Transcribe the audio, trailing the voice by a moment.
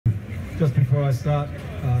just before I start,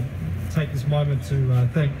 take this moment to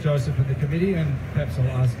thank Joseph and the committee, and perhaps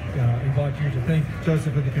I'll invite you to thank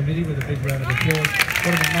Joseph and the committee with a big round of applause.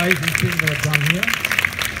 What an amazing thing they've done here.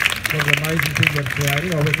 What an amazing thing they've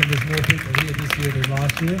created. I reckon there's more people here this year than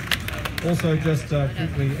last year. Also, just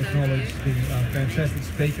quickly acknowledge the fantastic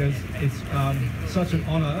speakers. It's such an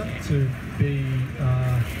honour to be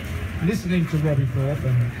listening to Robbie Thorpe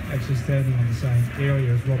and actually standing on the same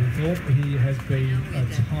area as Robbie Thorpe. He has been a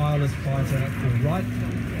tireless fighter for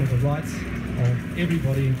the rights of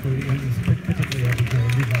everybody, including particularly Aboriginal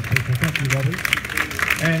Indigenous people. Thank you, Robbie.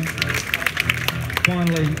 And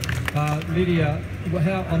finally, Lidia,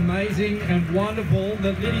 how amazing and wonderful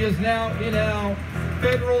that Lydia's now in our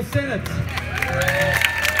Federal Senate.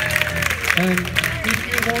 And if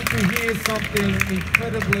you want to hear something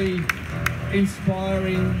incredibly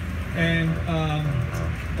inspiring and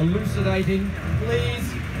elucidating, please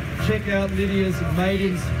check out Lydia's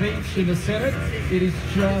maiden speech in the Senate. It is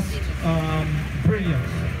just brilliant.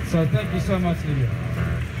 So thank you so much, Lidia.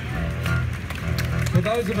 For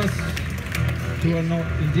those of us who are not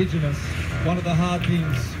Indigenous, one of the hard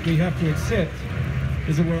things we have to accept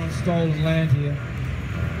is that we're on stolen land here.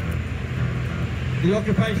 The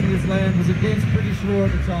occupation of this land was against British law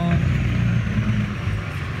at the time.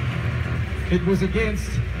 It was against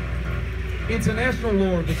international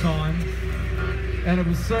law at the time, and it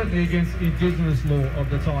was certainly against Indigenous law of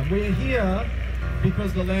the time. We're here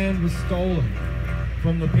because the land was stolen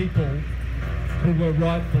from the people who were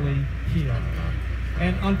rightfully here.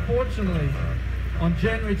 And unfortunately, on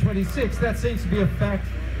January 26th, that seems to be a fact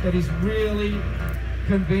that is really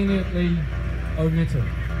conveniently omitted.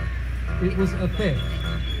 It was a theft.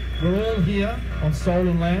 We're all here on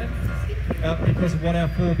stolen land because of what our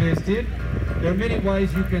forebears did. There are many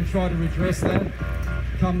ways you can try to redress that.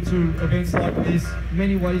 Come to events like this.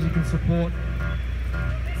 Many ways you can support.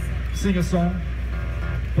 Sing a song.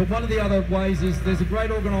 But one of the other ways is there's a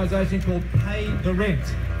great organisation called Pay the Rent.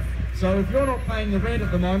 So if you're not paying the rent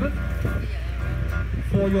at the moment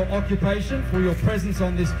for your occupation, for your presence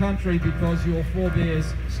on this country because your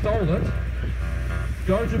forebears stole it,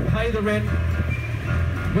 go to Pay the Rent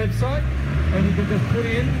website and you can just put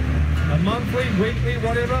in a monthly, weekly,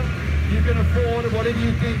 whatever you can afford, whatever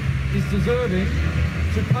you think is deserving,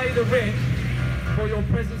 to pay the rent for your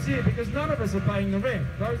presence here, because none of us are paying the rent.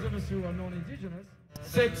 Those of us who are non-Indigenous.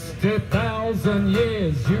 60,000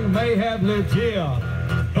 years you may have lived here,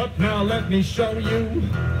 but now let me show you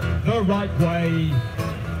the right way.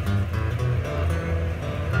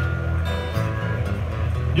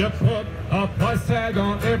 You put a price tag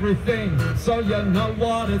on everything so you know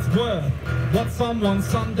what it's worth, what someone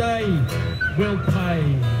someday will pay.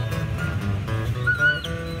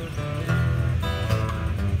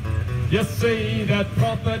 You see that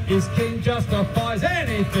profit is king, justifies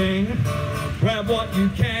anything. Grab what you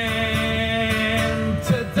can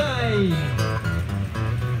today.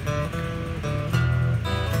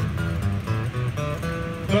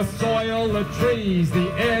 The soil, the trees,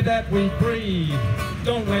 the air that we breathe.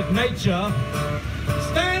 Don't let nature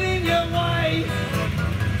stand in your way.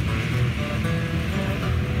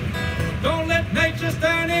 Don't let nature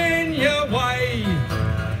stand in your way.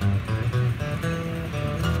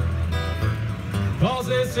 'Cause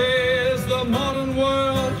this is the modern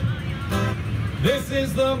world. This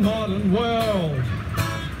is the modern world.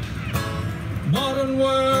 Modern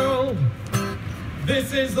world.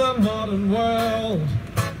 This is the modern world.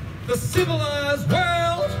 The civilized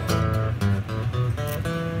world.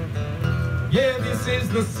 Yeah, this is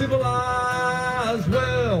the civilized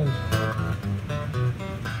world.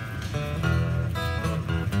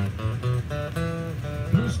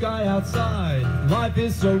 Blue sky outside, life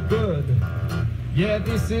is so good. Yeah,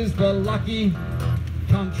 this is the lucky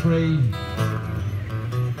country.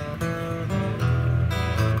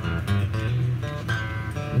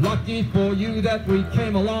 Lucky for you that we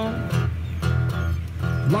came along.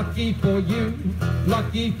 Lucky for you,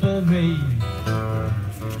 lucky for me.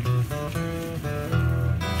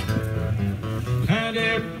 And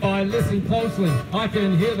if I listen closely, I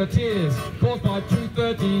can hear the tears caused by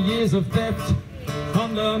 230 years of theft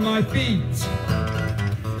under my feet.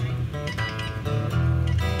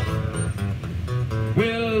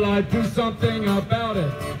 Will I do something about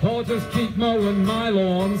it, or just keep mowing my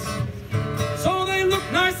lawns so they look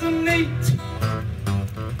nice and neat?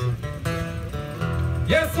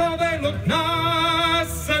 Yes, so they look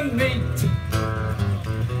nice and neat.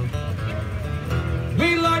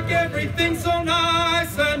 We like everything so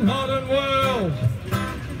nice and modern world.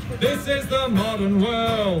 This is the modern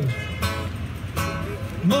world.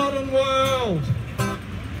 Modern world.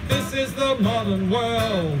 This is the modern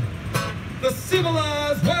world. The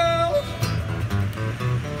civilized world.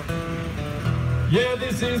 Yeah,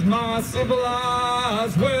 this is my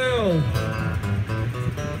civilized world.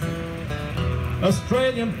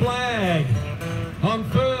 Australian flag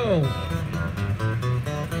unfurled.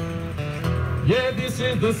 Yeah, this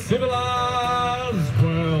is the civilized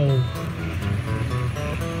world.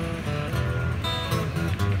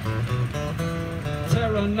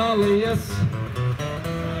 Terra nullius,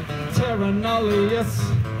 terra nullius,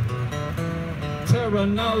 terra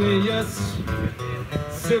nullius,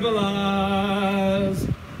 civilized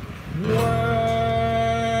world.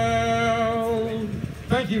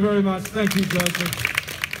 Thank you very much. Thank you, Joseph.